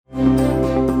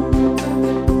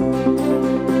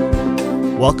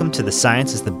Welcome to the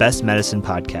Science is the Best Medicine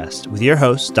podcast with your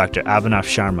host, Dr. Avinav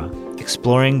Sharma,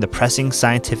 exploring the pressing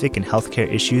scientific and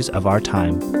healthcare issues of our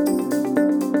time.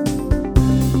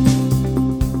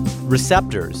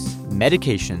 Receptors,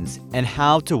 medications, and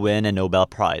how to win a Nobel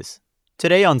Prize.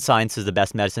 Today on Science is the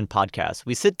Best Medicine podcast,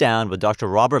 we sit down with Dr.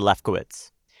 Robert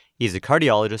Lefkowitz. He's a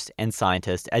cardiologist and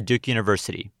scientist at Duke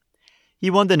University.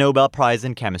 He won the Nobel Prize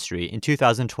in Chemistry in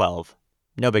 2012.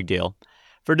 No big deal.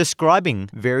 For describing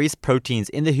various proteins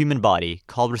in the human body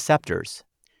called receptors.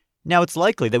 Now, it's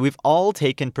likely that we've all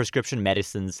taken prescription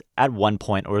medicines at one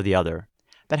point or the other.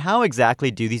 But how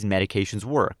exactly do these medications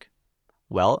work?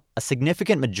 Well, a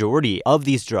significant majority of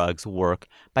these drugs work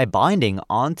by binding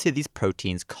onto these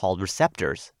proteins called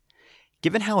receptors.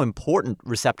 Given how important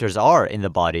receptors are in the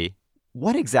body,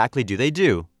 what exactly do they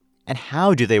do? And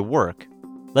how do they work?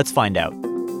 Let's find out.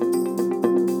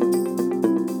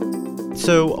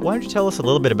 So why don't you tell us a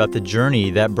little bit about the journey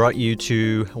that brought you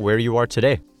to where you are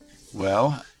today?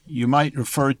 Well, you might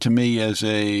refer to me as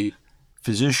a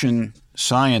physician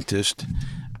scientist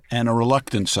and a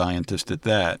reluctant scientist at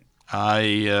that.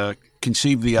 I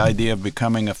conceived the idea of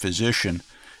becoming a physician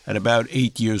at about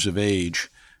 8 years of age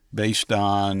based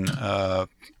on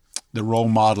the role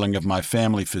modeling of my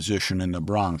family physician in the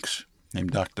Bronx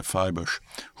named Dr. Feibusch,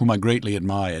 whom I greatly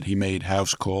admired. He made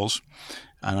house calls,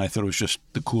 and I thought it was just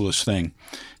the coolest thing.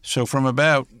 So from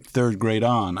about third grade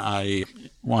on, I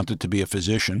wanted to be a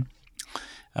physician.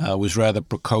 Was rather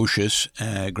precocious,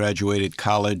 graduated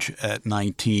college at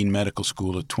 19, medical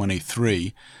school at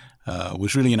 23.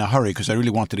 Was really in a hurry because I really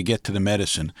wanted to get to the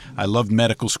medicine. I loved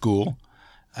medical school,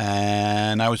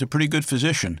 and I was a pretty good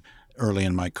physician early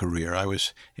in my career. I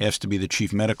was asked to be the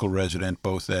chief medical resident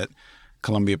both at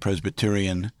Columbia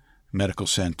Presbyterian Medical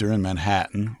Center in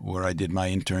Manhattan, where I did my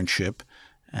internship,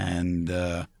 and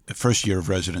the first year of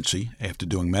residency after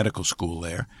doing medical school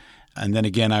there. And then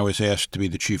again, I was asked to be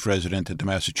the chief resident at the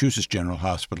Massachusetts General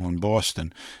Hospital in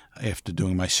Boston after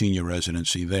doing my senior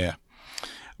residency there.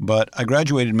 But I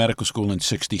graduated medical school in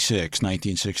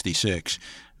 1966.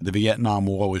 The Vietnam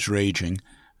War was raging.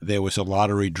 There was a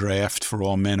lottery draft for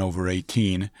all men over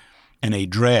 18, and a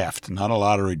draft, not a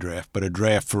lottery draft, but a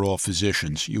draft for all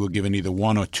physicians. You were given either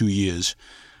 1 or 2 years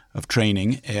of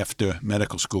training after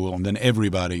medical school, and then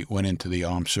everybody went into the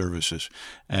armed services.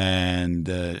 And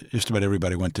just about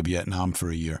everybody went to Vietnam for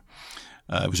a year.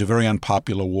 It was a very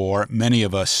unpopular war. Many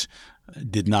of us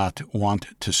did not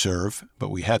want to serve,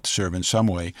 but we had to serve in some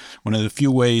way. One of the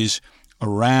few ways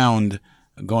around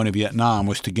going to Vietnam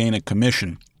was to gain a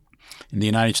commission in the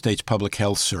United States Public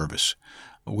Health Service,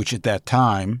 which at that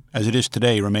time, as it is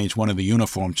today, remains one of the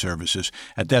uniformed services.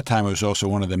 At that time, it was also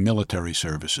one of the military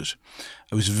services.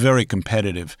 It was very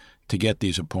competitive to get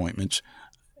these appointments,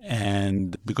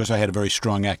 and because I had a very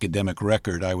strong academic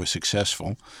record, I was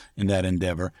successful in that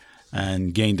endeavor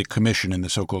and gained a commission in the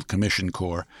so-called Commission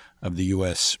Corps of the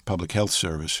U.S. Public Health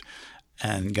Service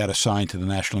and got assigned to the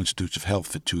National Institutes of Health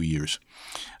for 2 years,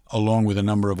 along with a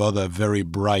number of other very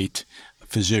bright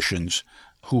physicians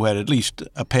who had at least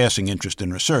a passing interest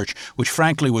in research, which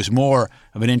frankly was more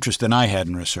of an interest than I had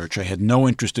in research. I had no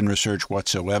interest in research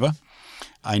whatsoever.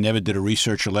 I never did a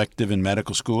research elective in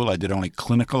medical school. I did only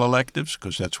clinical electives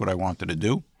because that's what I wanted to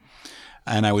do.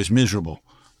 And I was miserable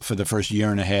for the first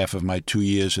year and a half of my 2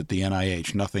 years at the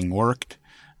NIH. Nothing worked.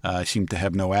 I seemed to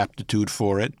have no aptitude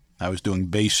for it. I was doing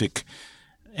basic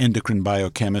endocrine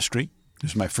biochemistry. It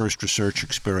was my first research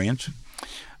experience.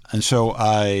 And so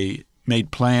I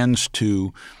made plans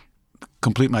to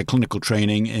complete my clinical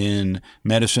training in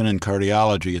medicine and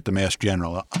cardiology at the Mass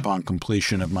General upon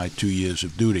completion of my 2 years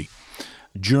of duty.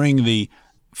 During the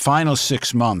final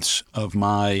 6 months of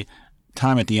my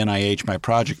time at the NIH, my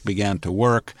project began to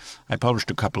work. I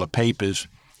published a couple of papers,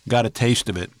 got a taste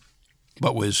of it,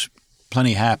 but was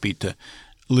plenty happy to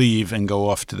leave and go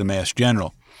off to the Mass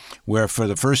General, where for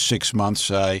the first 6 months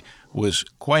I was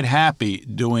quite happy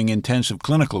doing intensive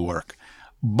clinical work.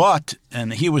 But,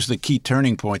 and here was the key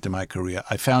turning point in my career,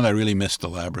 I found I really missed the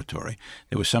laboratory.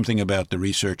 There was something about the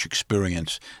research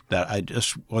experience that I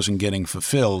just wasn't getting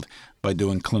fulfilled by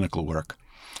doing clinical work.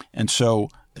 And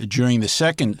so during the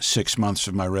second 6 months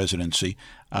of my residency,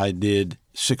 I did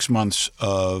 6 months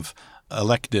of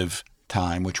elective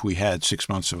time, which we had 6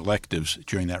 months of electives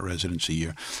during that residency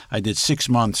year. I did 6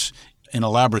 months in a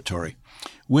laboratory,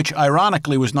 which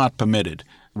ironically was not permitted.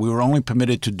 We were only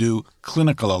permitted to do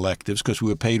clinical electives because we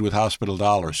were paid with hospital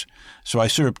dollars. So I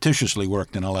surreptitiously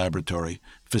worked in a laboratory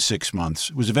for 6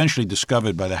 months. It was eventually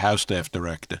discovered by the house staff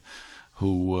director,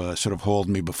 who sort of hauled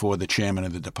me before the chairman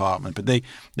of the department. But they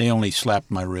only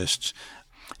slapped my wrists.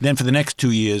 Then for the next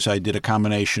 2 years, I did a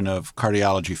combination of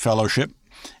cardiology fellowship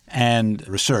and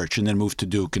research, and then moved to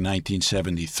Duke in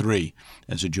 1973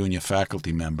 as a junior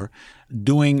faculty member,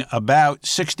 doing about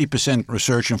 60%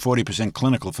 research and 40%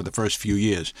 clinical for the first few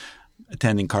years,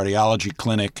 attending cardiology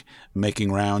clinic,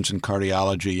 making rounds in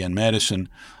cardiology and medicine.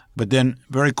 But then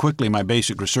very quickly my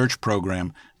basic research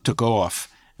program took off.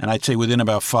 And I'd say within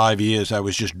about 5 years, I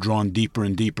was just drawn deeper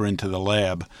and deeper into the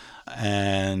lab.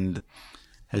 And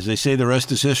as they say, the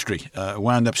rest is history. I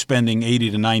wound up spending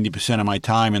 80 to 90% of my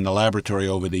time in the laboratory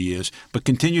over the years, but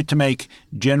continued to make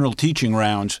general teaching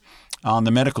rounds on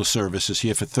the medical services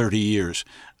here for 30 years,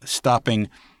 stopping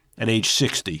at age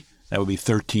 60. That would be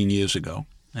 13 years ago.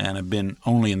 And I've been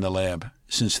only in the lab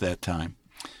since that time.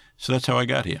 So that's how I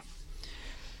got here.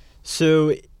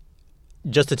 So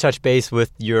just to touch base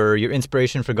with your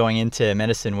inspiration for going into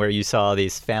medicine, where you saw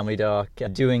these family doc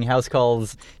doing house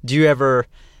calls, do you ever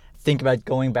think about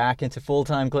going back into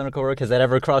full-time clinical work? Has that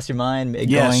ever crossed your mind?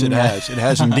 Yes, it has. It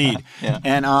has indeed. Yeah.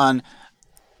 And on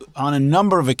a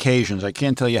number of occasions, I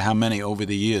can't tell you how many over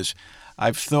the years,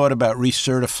 I've thought about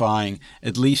recertifying,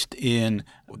 at least in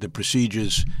the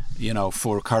procedures,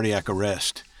 for cardiac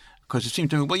arrest. Because it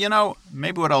seemed to me,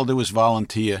 maybe what I'll do is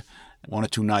volunteer 1 or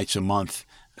 2 nights a month,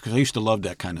 because I used to love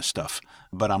that kind of stuff.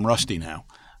 But I'm rusty now.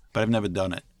 But I've never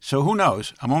done it. So who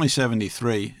knows? I'm only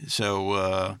 73,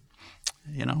 so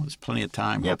there's plenty of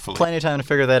time, hopefully. Plenty of time to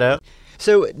figure that out.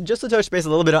 So just to touch base a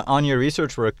little bit on your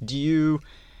research work, do you,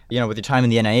 with your time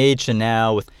in the NIH and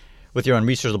now with your own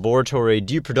research laboratory,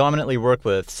 do you predominantly work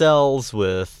with cells,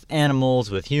 with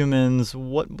animals, with humans?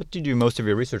 What do you do most of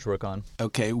your research work on?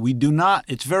 Okay, we do not.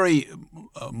 It's very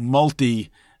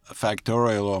multifactorial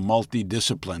or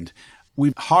multidisciplined.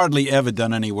 We've hardly ever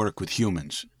done any work with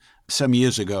humans. Some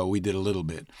years ago, we did a little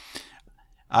bit.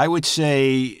 I would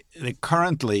say that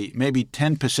currently maybe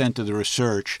 10% of the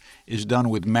research is done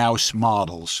with mouse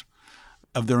models.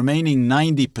 Of the remaining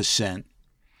 90%,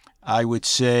 I would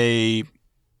say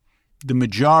the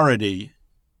majority,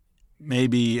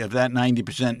 maybe of that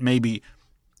 90%, maybe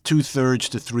 2/3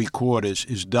 to 3/4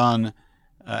 is done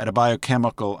at a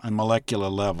biochemical and molecular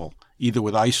level, either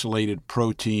with isolated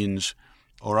proteins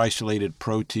or isolated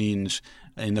proteins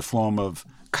in the form of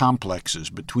complexes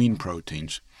between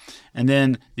proteins. And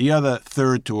then the other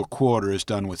 1/3 to 1/4 is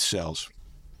done with cells.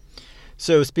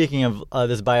 So speaking of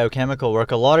this biochemical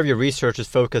work, a lot of your research is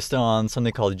focused on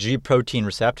something called G protein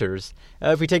receptors.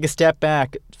 If we take a step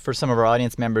back for some of our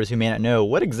audience members who may not know,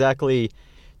 what exactly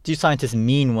do scientists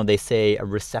mean when they say a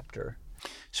receptor?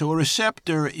 So a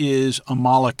receptor is a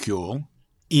molecule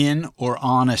in or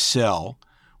on a cell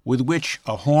with which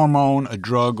a hormone, a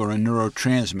drug, or a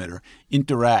neurotransmitter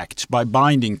interacts by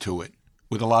binding to it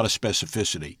with a lot of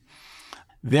specificity,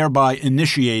 thereby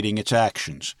initiating its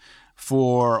actions.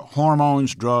 For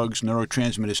hormones, drugs,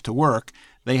 neurotransmitters to work,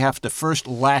 they have to first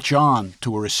latch on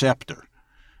to a receptor,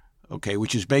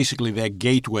 which is basically their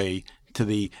gateway to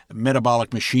the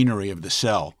metabolic machinery of the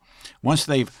cell. Once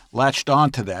they've latched on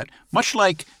to that, much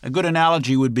like a good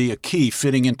analogy would be a key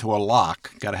fitting into a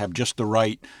lock, got to have just the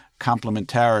right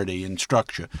complementarity and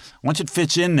structure. Once it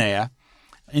fits in there,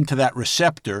 into that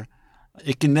receptor,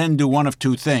 it can then do one of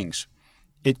two things.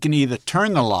 It can either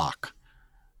turn the lock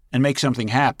and make something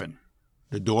happen,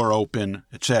 the door open,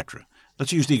 etc.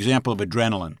 Let's use the example of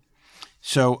adrenaline.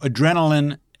 So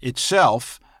adrenaline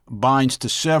itself binds to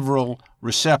several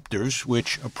receptors,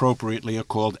 which appropriately are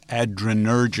called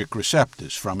adrenergic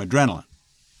receptors from adrenaline.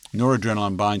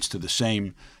 Noradrenaline binds to the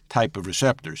same type of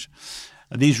receptors.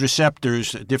 These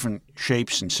receptors, different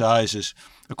shapes and sizes,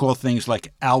 are called things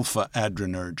like alpha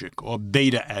adrenergic or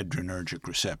beta adrenergic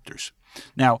receptors.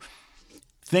 Now,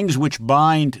 things which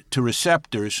bind to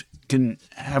receptors can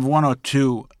have one or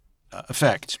two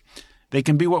effects. They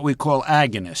can be what we call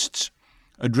agonists.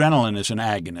 Adrenaline is an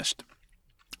agonist.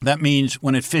 That means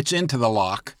when it fits into the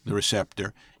lock, the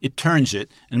receptor, it turns it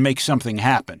and makes something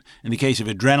happen. In the case of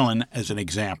adrenaline, as an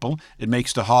example, it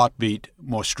makes the heart beat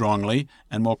more strongly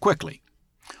and more quickly.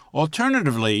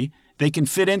 Alternatively, they can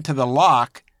fit into the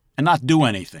lock and not do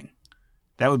anything.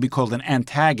 That would be called an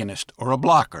antagonist or a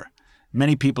blocker.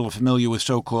 Many people are familiar with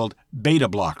so-called beta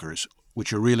blockers,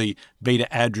 which are really beta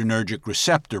adrenergic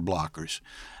receptor blockers.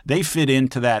 They fit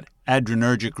into that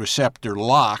adrenergic receptor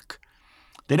lock.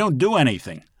 They don't do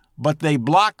anything, but they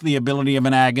block the ability of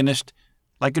an agonist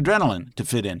like adrenaline to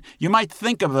fit in. You might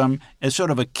think of them as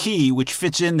sort of a key which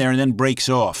fits in there and then breaks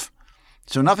off.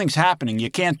 So nothing's happening. You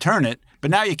can't turn it,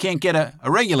 but now you can't get a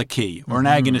regular key or an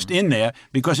agonist in there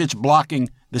because it's blocking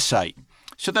the site.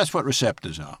 So that's what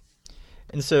receptors are.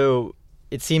 And so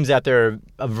it seems that there are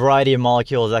a variety of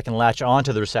molecules that can latch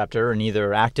onto the receptor and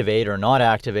either activate or not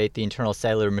activate the internal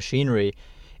cellular machinery.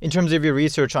 In terms of your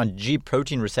research on G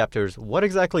protein receptors, what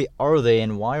exactly are they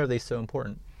and why are they so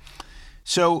important?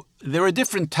 So there are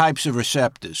different types of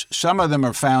receptors. Some of them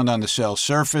are found on the cell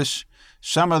surface.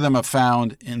 Some of them are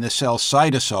found in the cell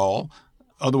cytosol,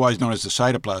 otherwise known as the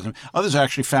cytoplasm. Others are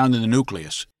actually found in the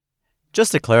nucleus.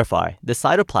 Just to clarify, the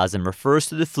cytoplasm refers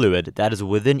to the fluid that is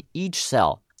within each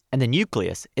cell, and the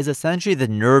nucleus is essentially the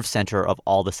nerve center of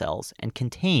all the cells and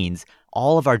contains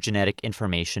all of our genetic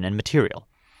information and material.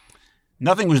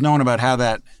 Nothing was known about how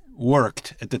that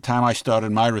worked at the time I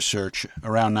started my research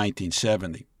around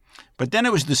 1970. But then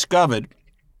it was discovered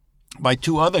by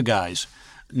two other guys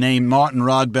named Martin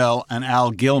Rodbell and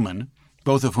Al Gilman,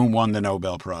 both of whom won the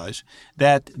Nobel Prize,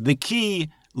 that the key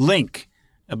link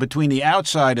between the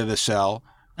outside of the cell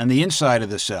and the inside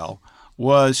of the cell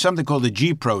was something called the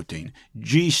G protein,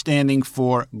 G standing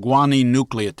for guanine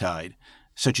nucleotide,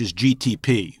 such as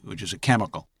GTP, which is a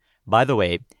chemical. By the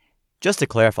way, just to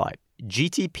clarify,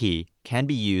 GTP can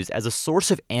be used as a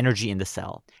source of energy in the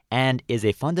cell and is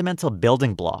a fundamental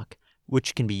building block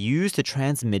which can be used to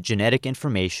transmit genetic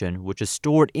information which is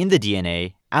stored in the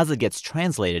DNA as it gets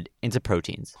translated into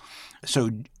proteins. So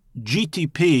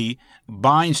GTP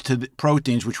binds to the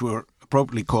proteins which were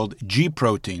appropriately called G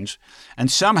proteins, and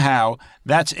somehow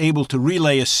that's able to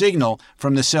relay a signal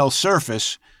from the cell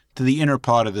surface to the inner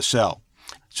part of the cell.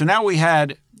 So now we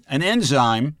had an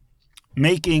enzyme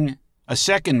making a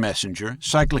second messenger,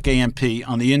 cyclic AMP,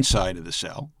 on the inside of the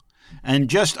cell. And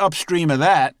just upstream of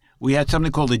that, we had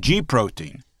something called a G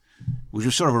protein, which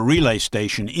was sort of a relay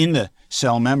station in the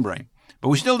cell membrane. But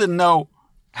we still didn't know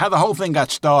how the whole thing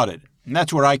got started. And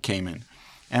that's where I came in.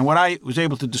 And what I was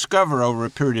able to discover over a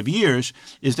period of years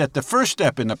is that the first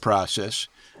step in the process,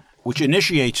 which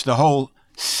initiates the whole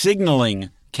signaling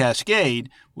cascade,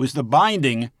 was the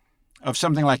binding of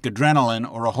something like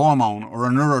adrenaline or a hormone or a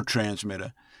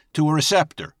neurotransmitter to a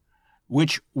receptor,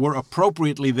 which were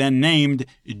appropriately then named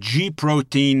G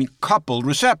protein coupled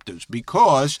receptors,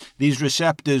 because these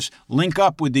receptors link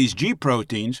up with these G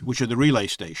proteins, which are the relay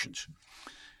stations.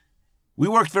 We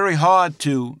worked very hard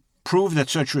to prove that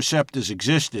such receptors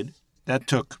existed. That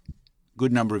took a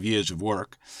good number of years of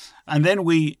work. And then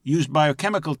we used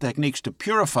biochemical techniques to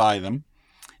purify them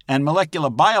and molecular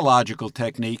biological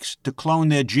techniques to clone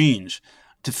their genes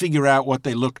to figure out what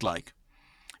they looked like.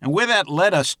 And where that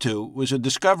led us to was a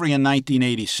discovery in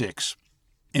 1986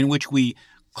 in which we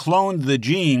cloned the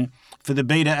gene for the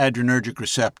beta-adrenergic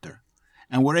receptor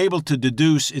and were able to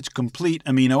deduce its complete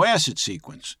amino acid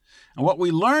sequence. And what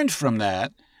we learned from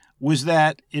that was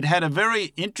that it had a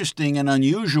very interesting and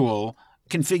unusual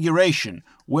configuration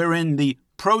wherein the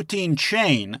protein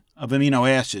chain of amino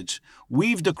acids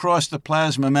weaved across the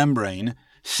plasma membrane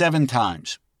 7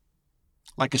 times,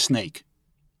 like a snake.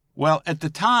 Well, at the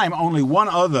time, only one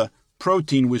other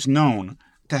protein was known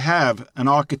to have an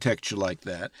architecture like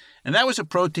that, and that was a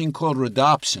protein called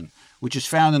rhodopsin, which is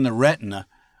found in the retina,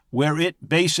 where it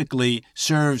basically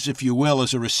serves, if you will,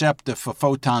 as a receptor for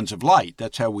photons of light.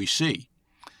 That's how we see.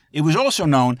 It was also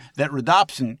known that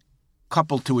rhodopsin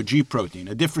coupled to a G protein,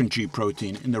 a different G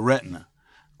protein in the retina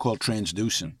called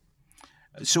transducin.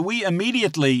 So we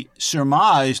immediately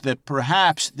surmised that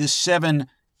perhaps this 7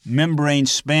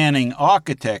 membrane-spanning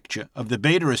architecture of the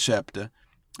beta receptor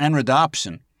and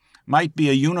rhodopsin might be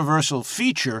a universal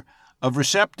feature of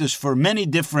receptors for many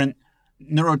different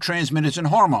neurotransmitters and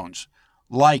hormones,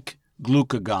 like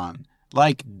glucagon,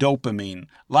 like dopamine,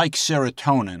 like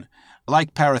serotonin,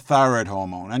 like parathyroid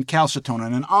hormone, and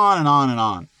calcitonin, and on and on and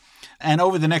on. And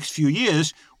over the next few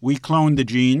years, we cloned the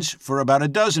genes for about a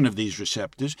dozen of these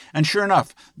receptors, and sure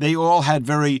enough, they all had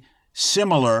very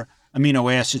similar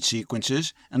amino acid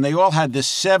sequences, and they all had this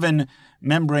 7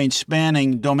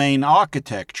 membrane-spanning domain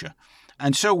architecture.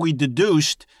 And so we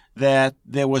deduced that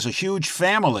there was a huge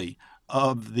family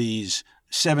of these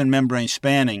 7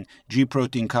 membrane-spanning G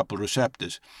protein coupled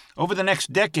receptors. Over the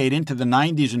next decade, into the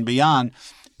 90s and beyond,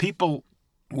 people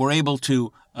were able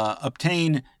to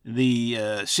obtain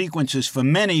the sequences for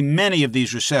many, many of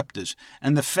these receptors,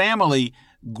 and the family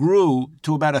grew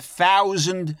to about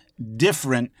 1,000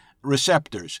 different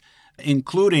receptors,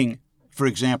 including, for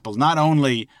example, not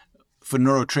only for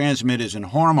neurotransmitters and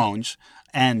hormones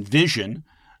and vision,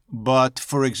 but,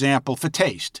 for example, for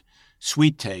taste,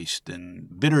 sweet taste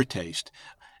and bitter taste,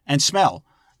 and smell.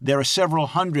 There are several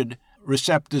hundred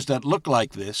receptors that look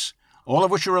like this, all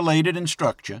of which are related in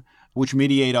structure, which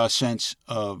mediate our sense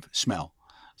of smell.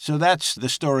 So that's the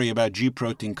story about G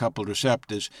protein coupled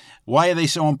receptors. Why are they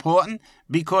so important?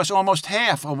 Because almost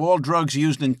half of all drugs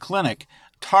used in clinic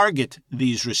target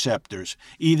these receptors,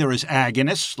 either as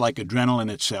agonists, like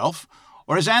adrenaline itself,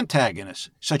 or as antagonists,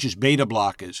 such as beta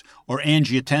blockers or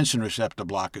angiotensin receptor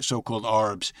blockers, so-called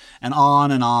ARBs, and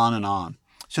on and on and on.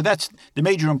 So that's the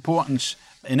major importance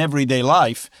in everyday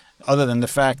life, other than the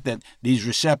fact that these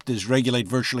receptors regulate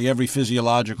virtually every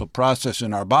physiological process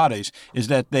in our bodies, is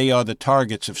that they are the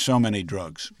targets of so many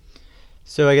drugs.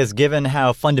 So I guess given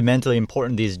how fundamentally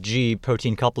important these G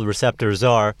protein-coupled receptors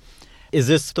are, is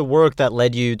this the work that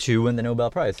led you to win the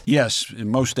Nobel Prize? Yes,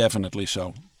 most definitely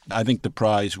so. I think the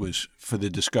prize was for the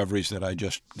discoveries that I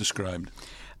just described.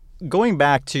 Going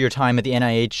back to your time at the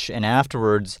NIH and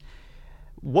afterwards,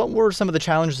 what were some of the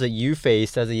challenges that you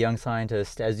faced as a young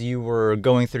scientist as you were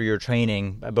going through your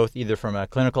training, both either from a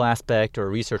clinical aspect or a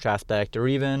research aspect or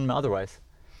even otherwise?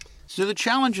 So the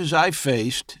challenges I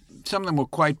faced, some of them were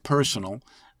quite personal.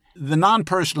 The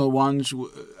non-personal ones,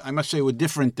 I must say, were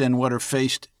different than what are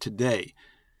faced today.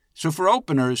 So for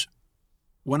openers,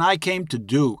 when I came to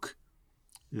Duke,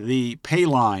 the pay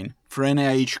line for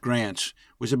NIH grants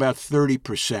was about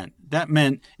 30%. That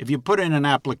meant if you put in an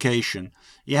application,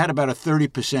 you had about a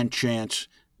 30% chance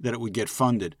that it would get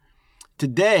funded.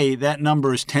 Today, that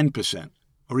number is 10%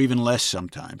 or even less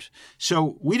sometimes.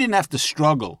 So we didn't have to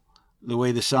struggle the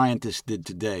way the scientists did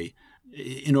today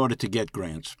in order to get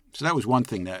grants. So that was one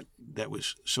thing that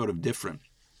was sort of different.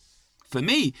 For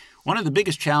me, one of the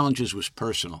biggest challenges was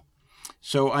personal.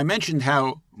 So I mentioned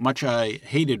how much I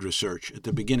hated research at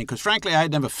the beginning because, frankly, I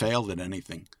had never failed at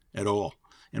anything at all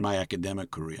in my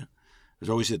academic career. I was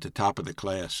always at the top of the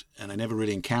class, and I never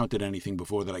really encountered anything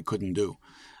before that I couldn't do.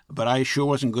 But I sure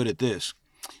wasn't good at this.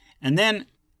 And then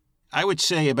I would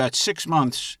say about 6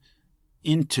 months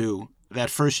into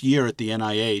that first year at the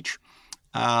NIH,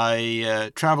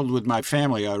 I traveled with my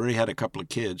family. I already had a couple of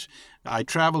kids. I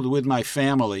traveled with my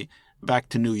family back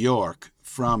to New York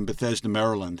from Bethesda,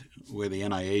 Maryland, where the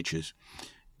NIH is,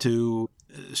 to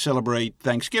celebrate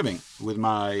Thanksgiving with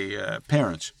my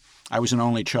parents. I was an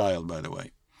only child, by the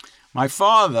way. My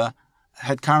father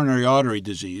had coronary artery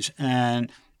disease, and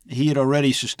he had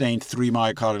already sustained 3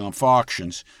 myocardial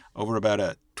infarctions over about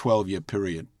a 12-year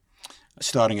period,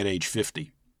 starting at age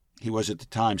 50. He was at the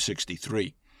time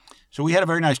 63. So we had a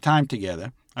very nice time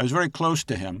together. I was very close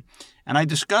to him, and I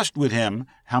discussed with him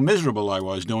how miserable I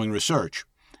was doing research,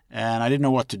 and I didn't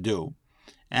know what to do.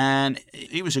 And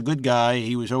he was a good guy.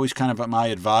 He was always kind of my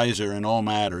advisor in all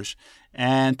matters.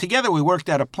 And together we worked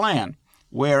out a plan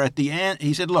where at the end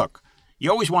he said, look,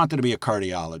 you always wanted to be a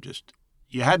cardiologist.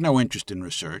 You had no interest in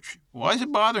research. Why is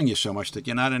it bothering you so much that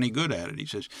you're not any good at it? He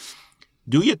says,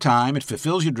 do your time. It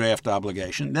fulfills your draft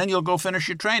obligation. Then you'll go finish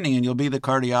your training and you'll be the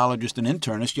cardiologist and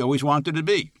internist you always wanted to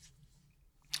be.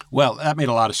 Well, that made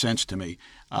a lot of sense to me.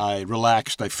 I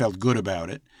relaxed. I felt good about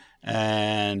it.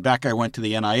 And back I went to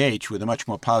the NIH with a much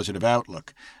more positive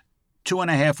outlook.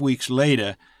 2.5 weeks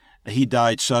later, he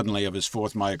died suddenly of his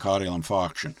 4th myocardial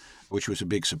infarction, which was a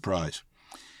big surprise.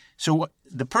 So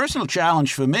the personal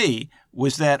challenge for me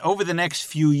was that over the next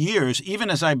few years,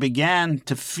 even as I began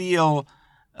to feel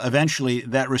eventually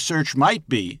that research might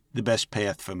be the best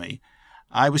path for me,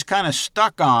 I was kind of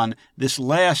stuck on this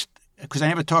last, because I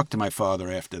never talked to my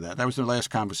father after that. That was the last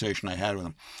conversation I had with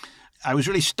him. I was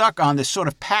really stuck on this sort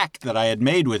of pact that I had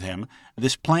made with him,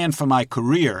 this plan for my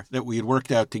career that we had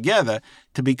worked out together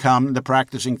to become the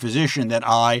practicing physician that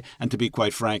I, and to be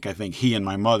quite frank, I think he and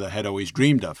my mother had always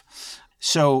dreamed of.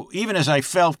 So even as I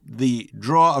felt the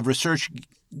draw of research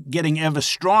getting ever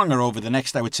stronger over the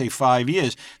next, I would say, 5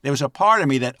 years, there was a part of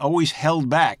me that always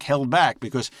held back,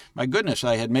 because, my goodness,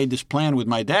 I had made this plan with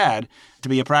my dad to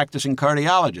be a practicing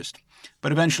cardiologist.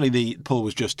 But eventually the pull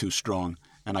was just too strong,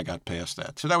 and I got past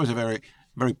that. So that was a very,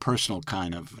 very personal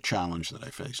kind of challenge that I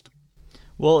faced.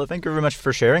 Well, thank you very much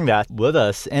for sharing that with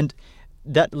us. And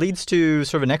that leads to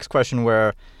sort of a next question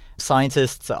where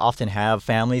scientists often have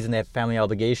families and they have family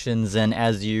obligations. And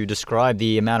as you described,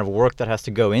 the amount of work that has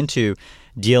to go into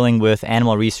dealing with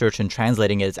animal research and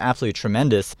translating it is absolutely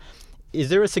tremendous. Is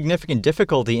there a significant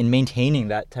difficulty in maintaining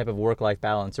that type of work-life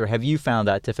balance, or have you found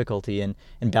that difficulty in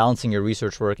balancing your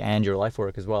research work and your life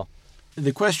work as well?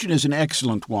 The question is an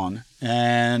excellent one,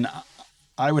 and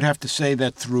I would have to say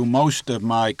that through most of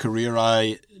my career,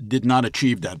 I did not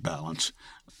achieve that balance.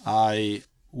 I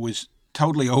was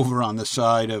totally over on the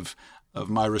side of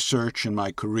my research and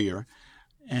my career.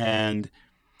 And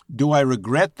do I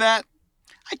regret that?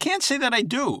 I can't say that I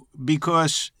do,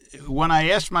 because when I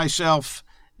ask myself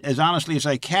as honestly as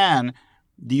I can,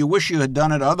 do you wish you had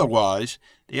done it otherwise?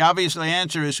 The obvious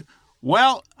answer is,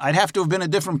 well, I'd have to have been a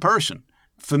different person.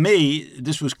 For me,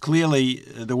 this was clearly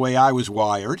the way I was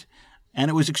wired, and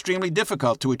it was extremely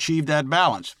difficult to achieve that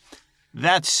balance.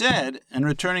 That said, and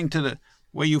returning to the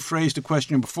way you phrased the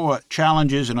question before,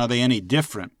 challenges and are they any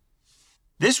different?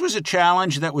 This was a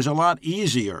challenge that was a lot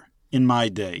easier in my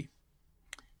day.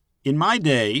 In my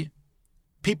day,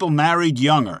 people married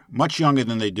younger, much younger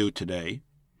than they do today,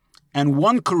 and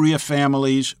one-career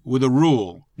families were the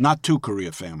rule, not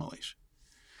two-career families.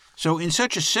 So in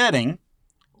such a setting,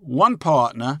 one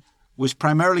partner was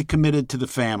primarily committed to the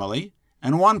family,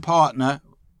 and one partner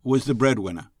was the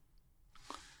breadwinner.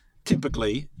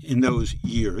 Typically, in those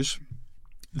years,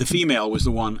 the female was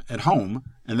the one at home,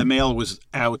 and the male was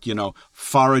out,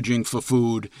 foraging for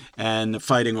food and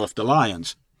fighting off the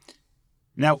lions.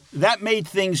 Now, that made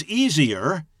things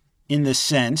easier in the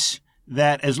sense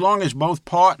that as long as both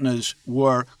partners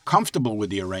were comfortable with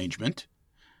the arrangement,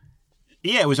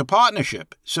 it was a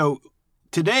partnership. So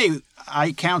today,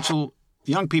 I counsel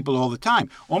young people all the time.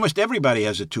 Almost everybody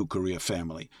has a two-career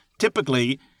family.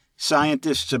 Typically,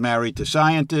 scientists are married to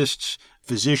scientists,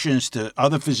 physicians to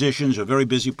other physicians or very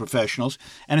busy professionals,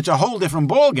 and it's a whole different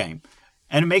ballgame.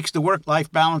 And it makes the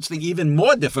work-life balance thing even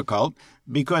more difficult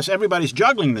because everybody's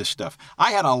juggling this stuff.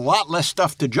 I had a lot less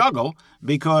stuff to juggle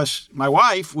because my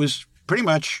wife was pretty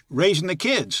much raising the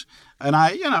kids. And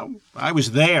I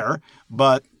was there,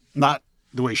 but not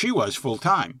the way she was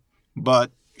full-time.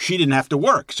 But she didn't have to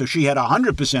work, so she had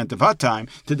 100% of her time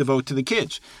to devote to the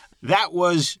kids. That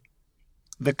was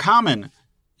the common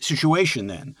situation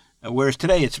then. Whereas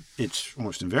today, it's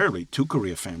almost invariably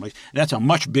two-career families. That's a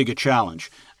much bigger challenge.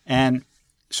 And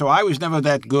so I was never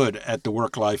that good at the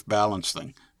work-life balance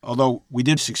thing, although we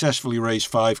did successfully raise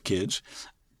 5 kids,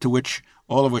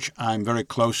 all of which I'm very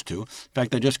close to. In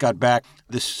fact, I just got back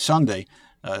this Sunday,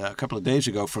 a couple of days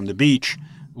ago, from the beach,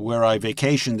 where I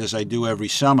vacationed, as I do every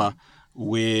summer,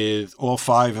 with all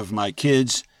 5 of my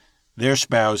kids, their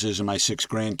spouses, and my 6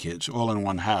 grandkids, all in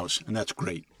one house. And that's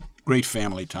great. Great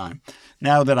family time.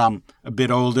 Now that I'm a bit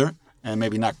older and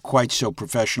maybe not quite so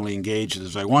professionally engaged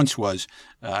as I once was,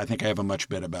 I think I have a much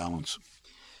better balance.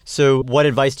 So what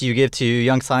advice do you give to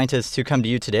young scientists who come to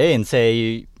you today and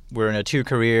say, we're in a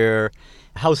 2-career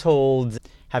household,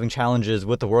 having challenges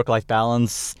with the work-life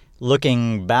balance,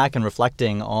 looking back and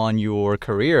reflecting on your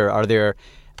career, are there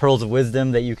pearls of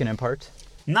wisdom that you can impart?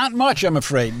 Not much, I'm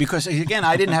afraid, because, again,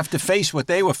 I didn't have to face what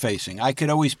they were facing. I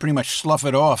could always pretty much slough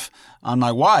it off on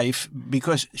my wife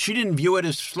because she didn't view it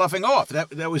as sloughing off.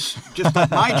 That was just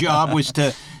like my job was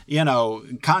to,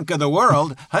 conquer the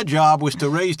world. Her job was to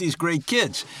raise these great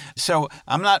kids. So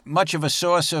I'm not much of a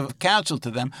source of counsel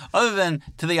to them, other than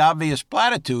to the obvious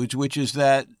platitudes, which is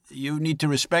that you need to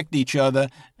respect each other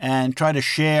and try to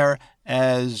share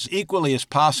as equally as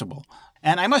possible.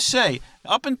 And I must say,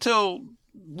 up until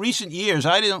recent years,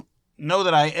 I didn't know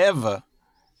that I ever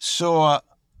saw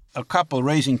a couple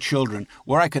raising children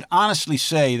where I could honestly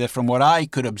say that from what I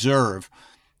could observe,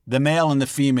 the male and the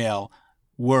female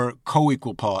were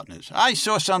co-equal partners. I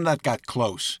saw some that got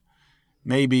close,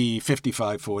 maybe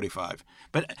 55-45.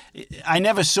 But I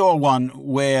never saw one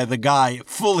where the guy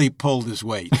fully pulled his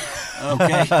weight,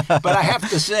 okay? But I have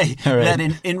to say that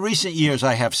in recent years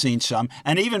I have seen some,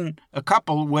 and even a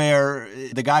couple where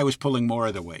the guy was pulling more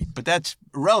of the weight. But that's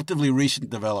relatively recent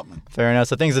development. Fair enough.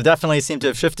 So things have definitely seemed to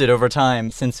have shifted over time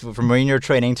from when you're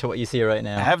training to what you see right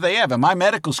now. Have they ever? My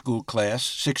medical school class,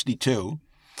 62,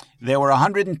 there were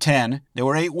 110, there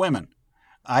were 8 women.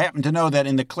 I happen to know that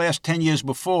in the class 10 years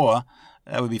before,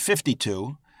 that would be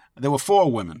 52, there were 4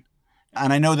 women.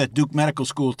 And I know that Duke Medical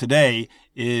School today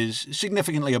is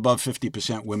significantly above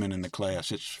 50% women in the class.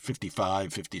 It's 55,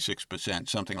 56%,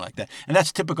 something like that. And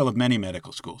that's typical of many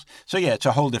medical schools. So, it's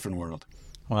a whole different world.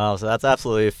 Wow, so that's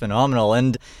absolutely phenomenal.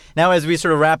 And now as we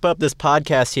sort of wrap up this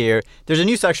podcast here, there's a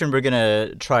new section we're going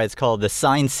to try. It's called the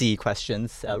Science-y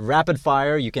questions. Rapid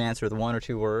fire, you can answer with 1 or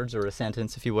 2 words or a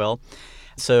sentence, if you will.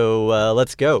 So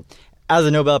let's go. As a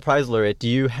Nobel Prize laureate, do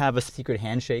you have a secret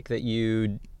handshake that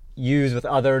you use with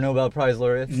other Nobel Prize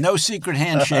laureates? No secret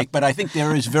handshake, but I think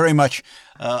there is very much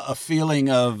a feeling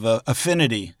of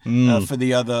affinity for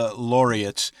the other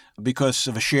laureates because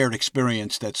of a shared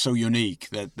experience that's so unique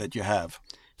that you have.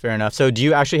 Fair enough. So do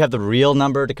you actually have the real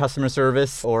number to customer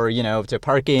service or, to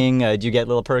parking? Do you get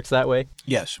little perks that way?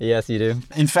 Yes. Yes, you do.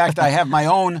 In fact, I have my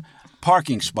own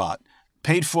parking spot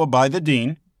paid for by the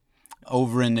dean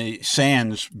over in the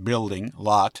Sands building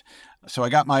lot. So I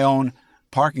got my own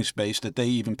parking space that they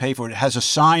even pay for. It has a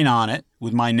sign on it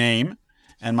with my name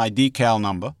and my decal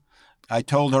number. I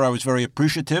told her I was very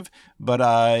appreciative, but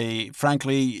I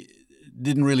frankly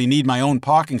didn't really need my own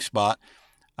parking spot.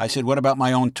 I said, what about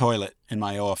my own toilet in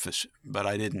my office? But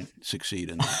I didn't succeed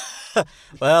in that.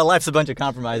 Well, life's a bunch of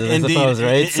compromises, Indeed, I suppose,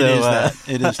 right?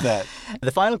 It is that.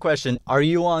 The final question, are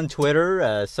you on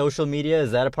Twitter, social media?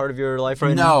 Is that a part of your life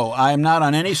right now? No, I am not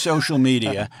on any social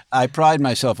media. I pride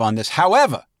myself on this.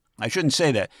 However, I shouldn't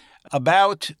say that.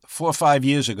 About 4 or 5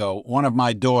 years ago, one of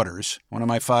my daughters, one of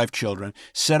my 5 children,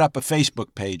 set up a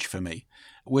Facebook page for me,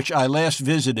 which I last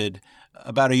visited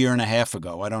about 1.5 years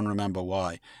ago. I don't remember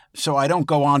why. So I don't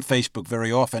go on Facebook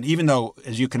very often, even though,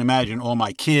 as you can imagine, all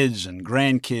my kids and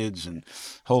grandkids and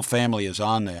whole family is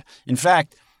on there. In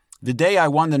fact, the day I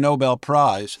won the Nobel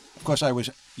Prize, of course,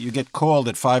 you get called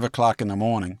at 5 o'clock in the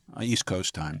morning, East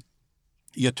Coast time.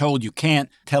 You're told you can't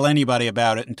tell anybody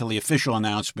about it until the official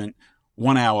announcement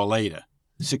 1 hour later,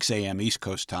 6 a.m. East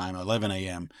Coast time, 11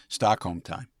 a.m. Stockholm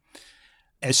time.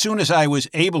 As soon as I was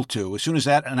able to, as soon as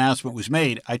that announcement was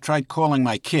made, I tried calling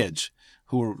my kids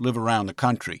who live around the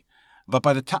country. But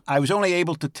by the time I was only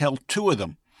able to tell 2 of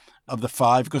them of the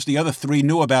 5 because the other 3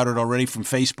 knew about it already from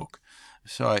Facebook.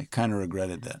 So I kind of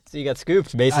regretted that. So you got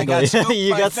scooped, basically. I got scooped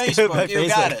you by got Facebook. Scooped by You Facebook.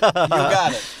 got it. You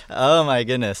got it. Oh, my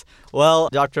goodness. Well,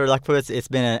 Dr. Lefkowitz, it's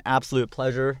been an absolute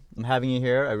pleasure having you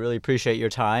here. I really appreciate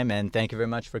your time, and thank you very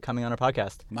much for coming on our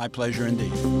podcast. My pleasure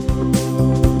indeed.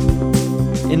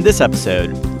 In this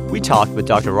episode, we talked with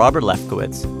Dr. Robert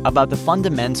Lefkowitz about the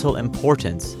fundamental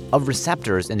importance of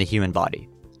receptors in the human body.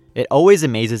 It always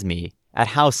amazes me at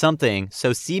how something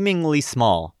so seemingly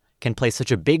small can play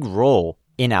such a big role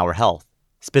in our health.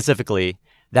 Specifically,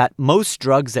 that most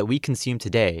drugs that we consume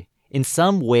today, in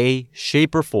some way,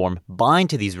 shape, or form,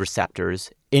 bind to these receptors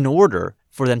in order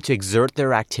for them to exert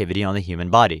their activity on the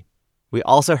human body. We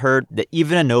also heard that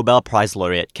even a Nobel Prize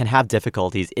laureate can have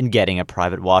difficulties in getting a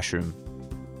private washroom.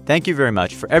 Thank you very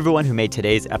much for everyone who made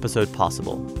today's episode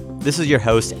possible. This is your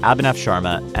host, Abhinav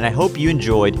Sharma, and I hope you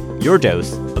enjoyed your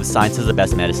dose of Science is the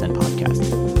Best Medicine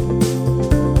podcast.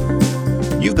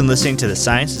 You've been listening to the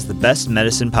Science is the Best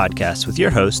Medicine podcast with your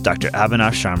host, Dr.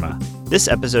 Abhinav Sharma. This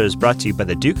episode is brought to you by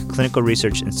the Duke Clinical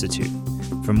Research Institute.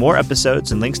 For more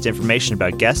episodes and links to information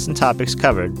about guests and topics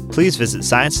covered, please visit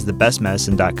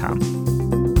scienceisthebestmedicine.com.